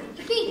height.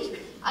 Pete,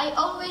 I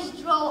always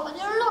draw on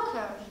your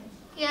locker.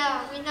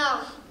 Yeah, we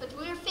know, but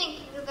we're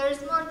thinking that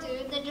there's more to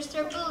it than just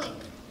your bullying.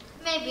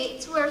 Maybe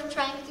it's worth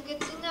trying to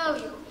get to know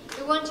you.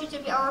 We want you to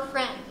be our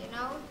friend, you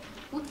know?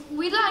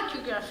 We like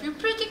you, Graf. You're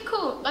pretty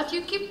cool, but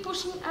you keep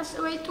pushing us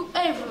away to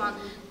everyone.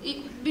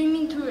 Be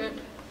mean to it.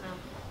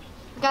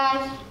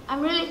 Guys,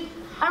 I'm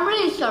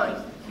really sorry.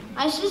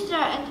 My sister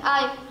and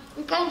I,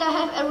 we kinda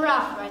have a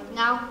rough right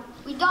now.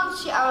 We don't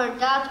see our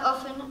dad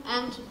often,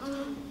 and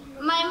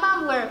my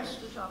mom works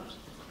 2 jobs.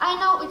 I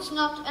know it's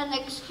not an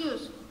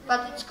excuse,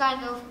 but it's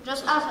kind of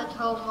just us at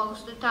home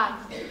most of the time.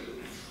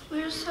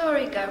 We're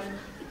sorry, Gav.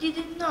 We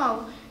didn't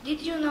know.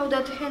 Did you know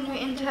that Henry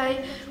and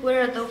I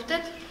were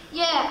adopted?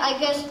 Yeah, I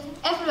guess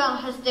everyone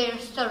has their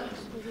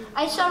stories.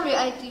 I'm sorry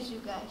I tease you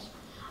guys.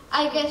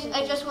 I guess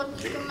I just wanted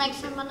to make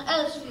someone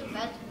else feel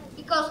bad,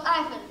 because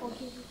I felt.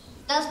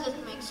 Does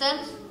that make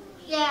sense?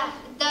 Yeah,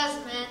 it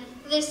does, man.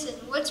 Listen,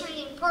 what's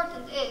really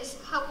important is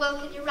how well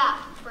can you rap?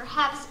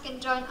 Perhaps you can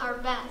join our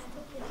band.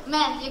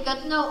 Man, you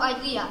got no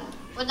idea.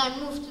 When I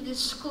moved to this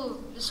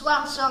school, this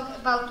one song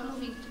about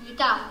moving to your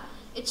town,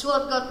 it's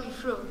what got me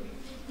through.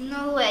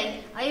 No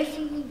way. Are you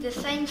thinking the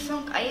same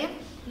song I am?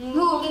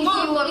 Move, if you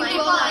wanna, if you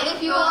wanna,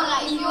 if you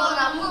wanna, if you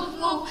wanna, move,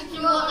 move, if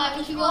you wanna,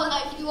 if you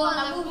wanna, if you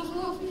wanna, move,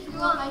 move, if you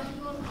wanna, if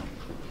you wanna.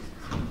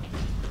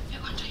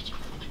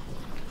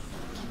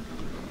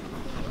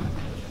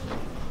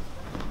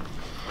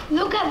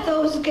 Look at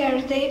those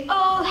girls, they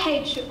all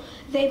hate you.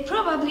 They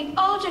probably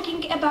all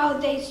talking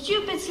about their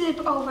stupid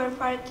sleepover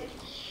party.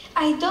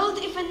 I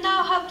don't even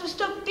know how to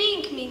stop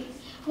being mean.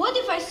 What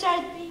if I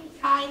start being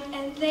kind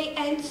and they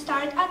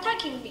start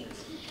attacking me?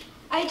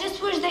 I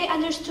just wish they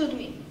understood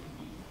me.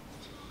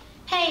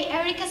 Hey,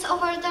 Erica's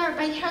over there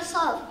by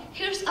herself.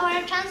 Here's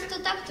our chance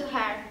to talk to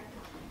her.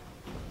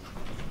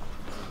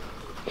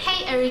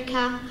 Hey,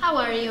 Erica, how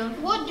are you?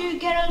 What do you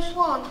girls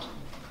want?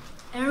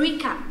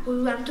 Erica,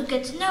 we want to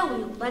get to know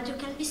you, but you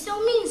can be so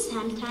mean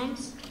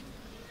sometimes.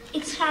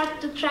 It's hard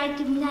to try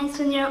to be nice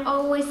when you're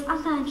always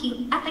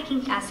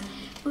attacking us.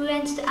 We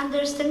want to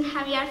understand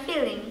how you are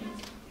feeling.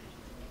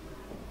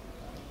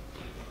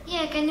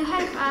 Yeah, can you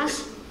help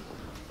us?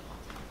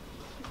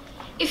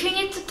 If you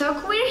need to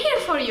talk, we're here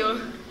for you.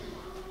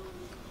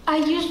 I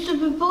used to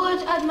be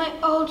bullied at my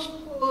old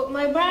school.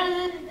 My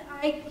brother and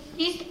I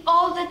teased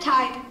all the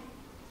time.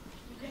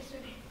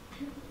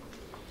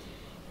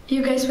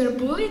 You guys were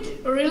bullied?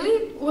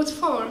 Really? What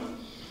for?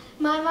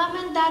 My mom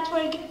and dad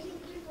were getting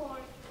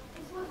divorced.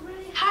 It was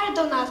really hard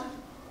on us.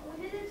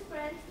 We needed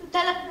friends to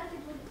tell us that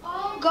it was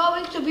all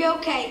going to be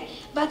okay.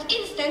 But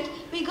instead,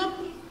 we got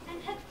pissed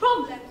and had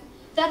problems.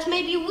 That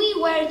maybe we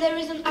were the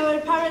reason our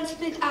parents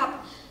split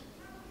up.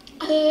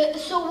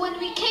 So when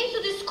we came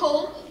to the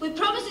school, we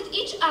promised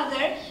each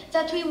other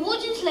that we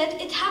wouldn't let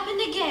it happen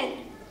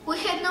again.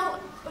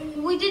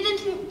 We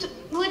didn't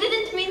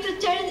mean to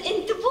turn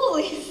into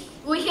bullies.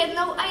 We had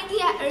no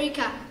idea,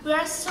 Erica. We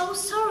are so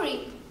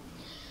sorry.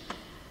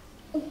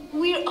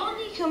 We're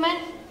only human.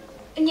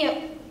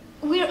 Yeah,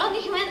 we're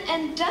only human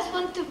and just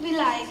want to be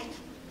liked.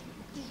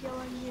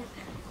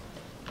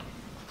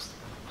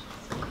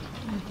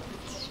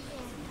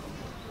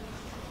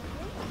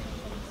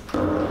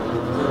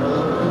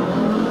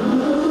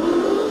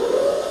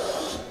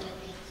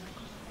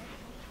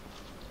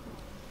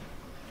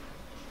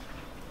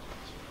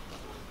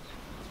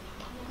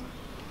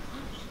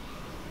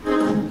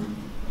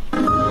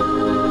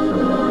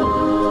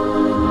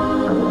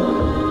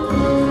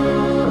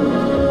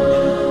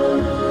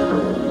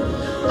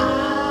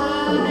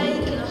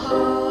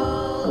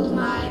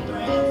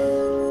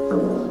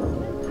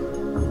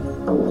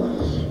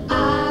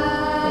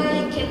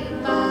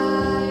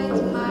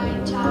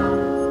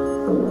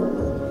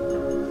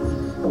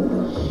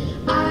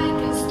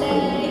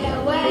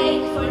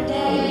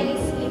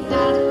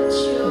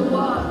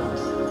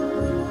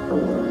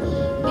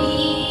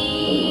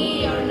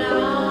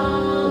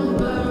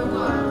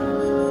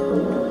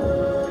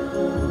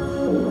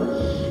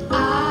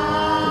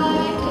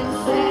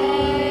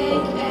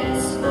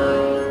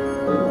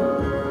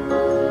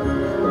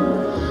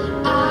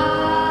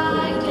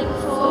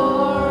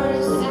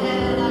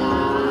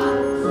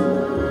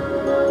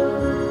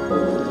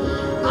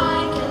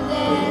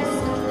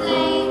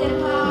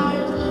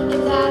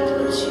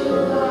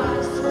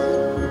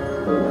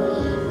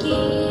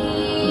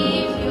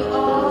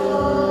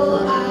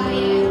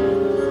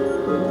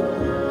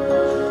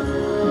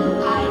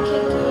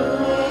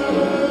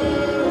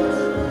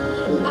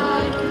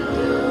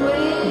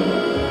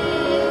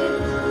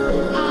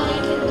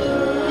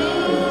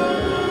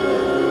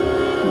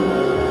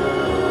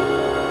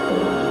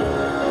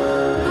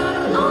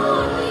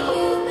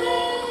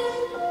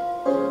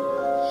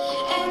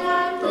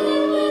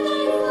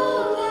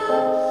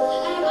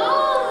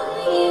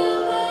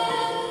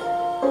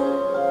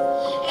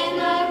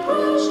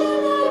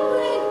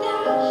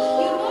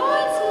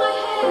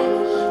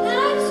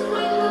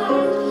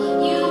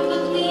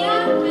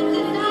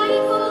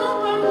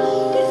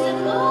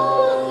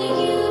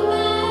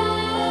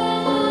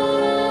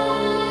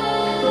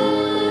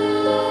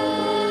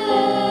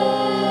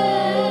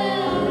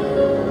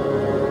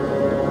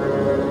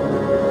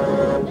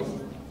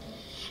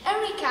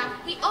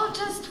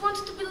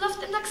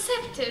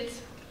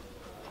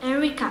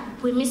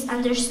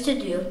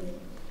 misunderstood you.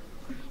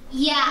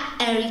 Yeah,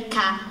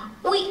 Erica,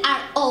 we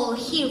are all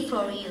here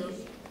for you.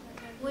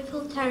 We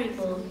feel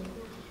terrible.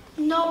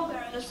 No,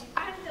 girls,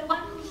 I'm the one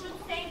who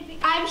should say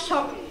I'm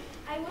sorry.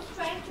 I was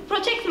trying to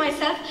protect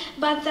myself,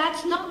 but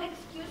that's no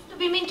excuse to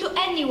be mean to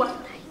anyone.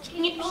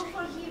 Can you all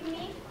forgive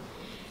me?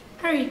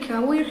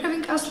 Erica, we're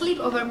having a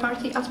sleepover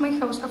party at my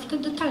house after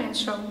the talent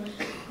show.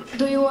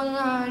 Do you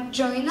wanna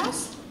join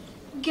us?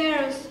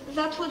 Girls,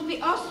 that would be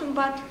awesome,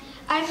 but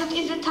I'm not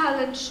in the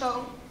talent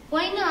show.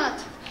 Why not?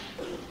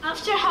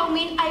 After how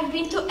mean I've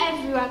been to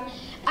everyone,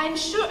 I'm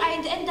sure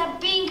I'd end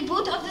up being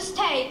booed off the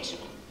stage.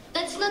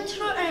 That's not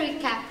true,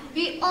 Erica.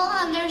 We all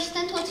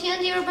understand what you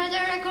and your brother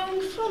are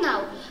going through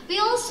now. We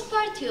all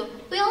support you.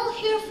 We all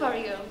here for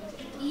you.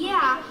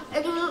 Yeah,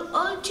 and we'll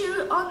all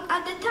cheer on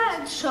at the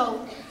talent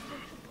show.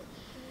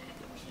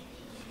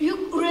 You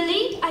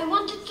really? I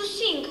wanted to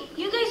sing.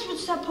 You guys would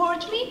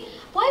support me?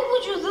 Why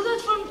would you do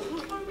that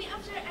for me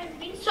after I've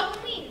been so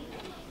mean?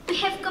 We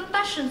have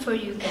compassion for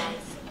you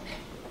guys.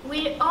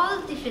 We're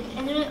all different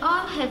and we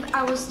all have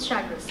our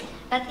struggles.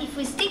 But if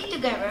we stick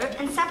together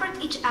and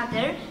support each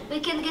other, we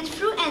can get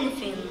through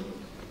anything.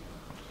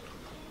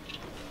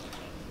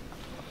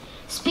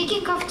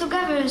 Speaking of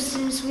together,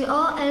 since we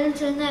all are a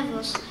little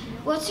nervous,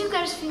 what do you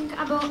guys think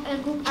about a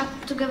group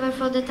up together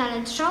for the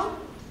talent show?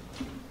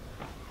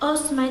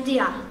 Us, my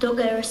dear,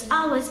 together is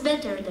always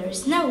better. There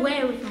is no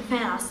way we can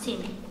fail as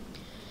team.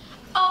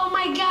 Oh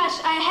my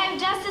gosh, I have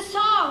just a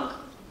song!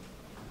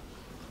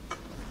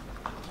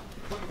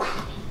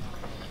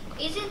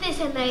 Isn't this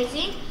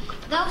amazing?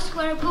 Those who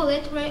were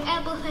bullied were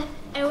able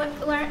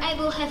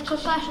to have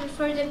compassion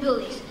for the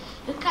bullies.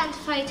 You can't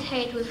fight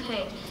hate with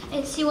hate.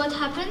 And see what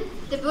happened?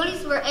 The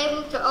bullies were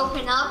able to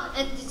open up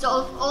and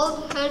dissolve all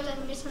the hurt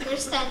and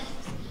misunderstandings.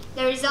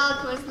 The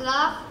result was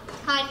love,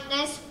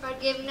 kindness,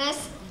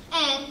 forgiveness,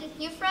 and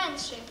new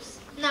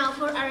friendships. Now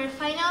for our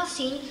final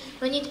scene,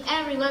 we need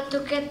everyone to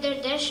get their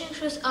dancing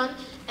shoes on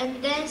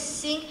and dance,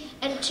 sing,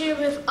 and cheer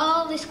with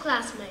all these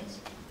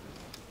classmates.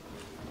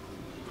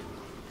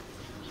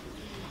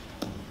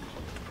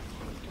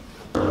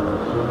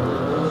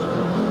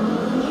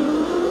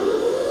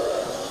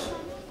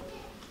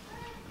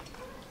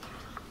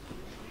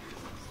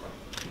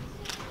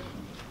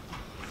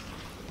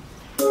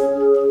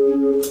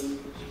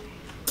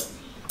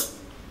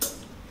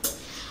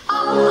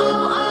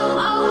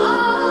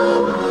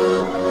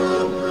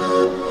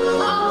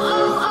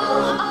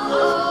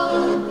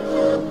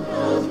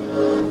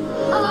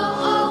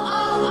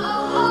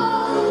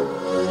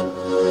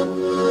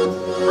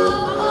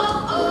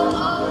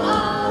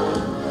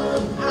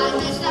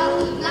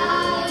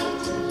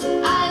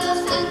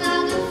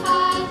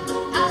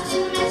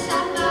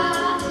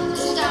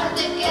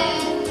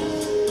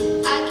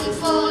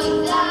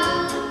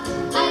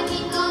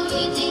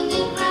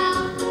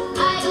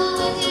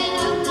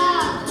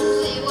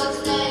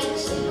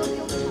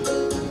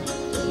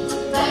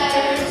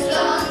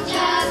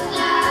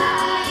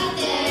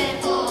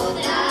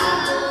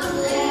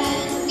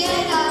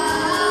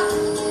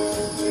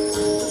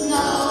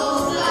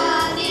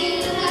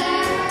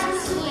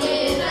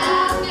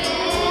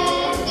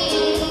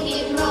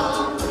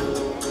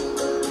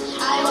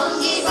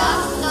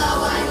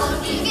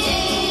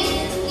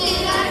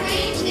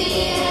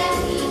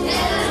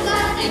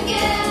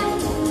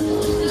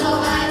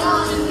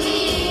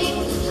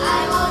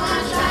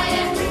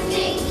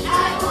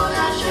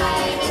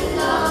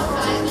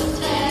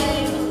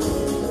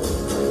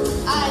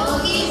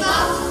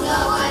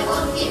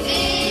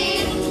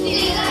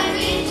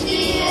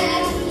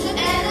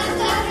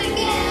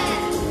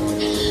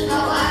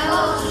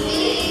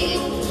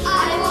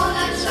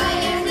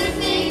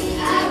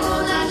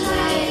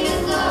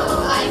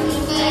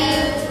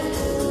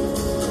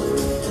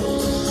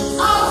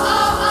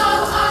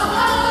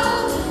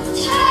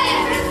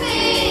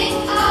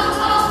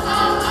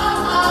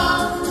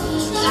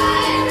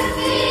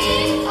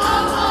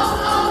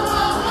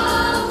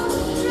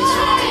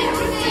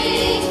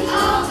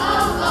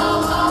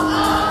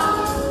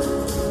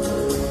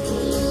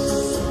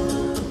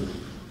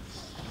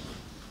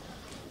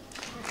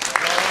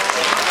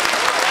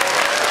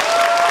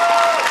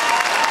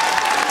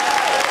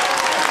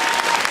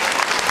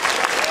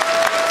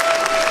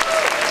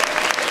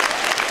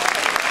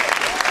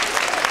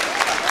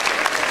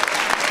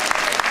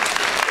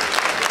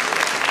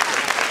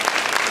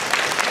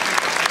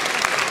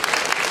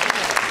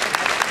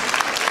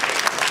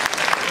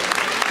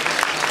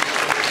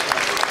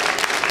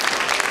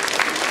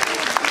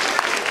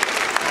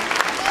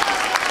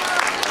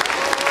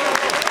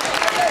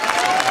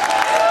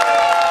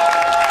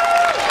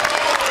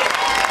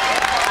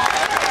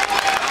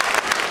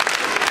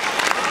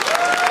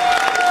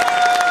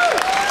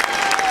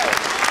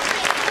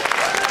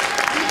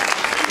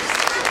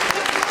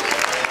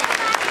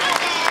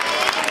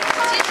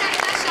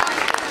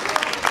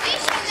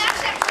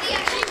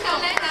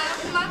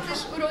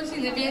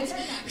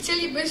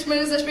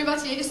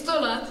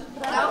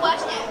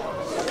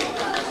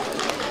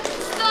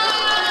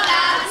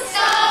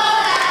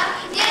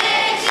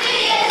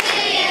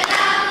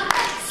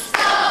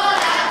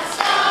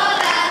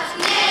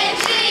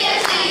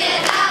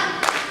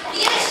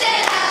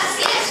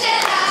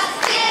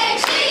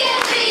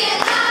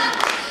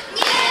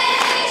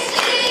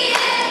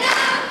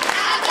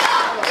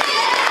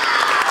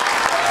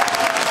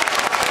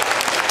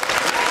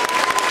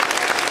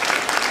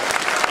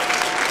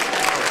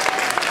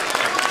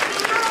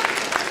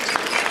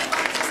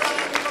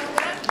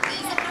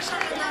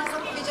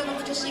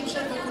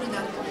 przerwę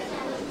kulinarną.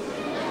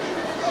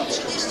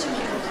 30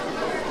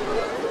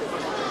 minut.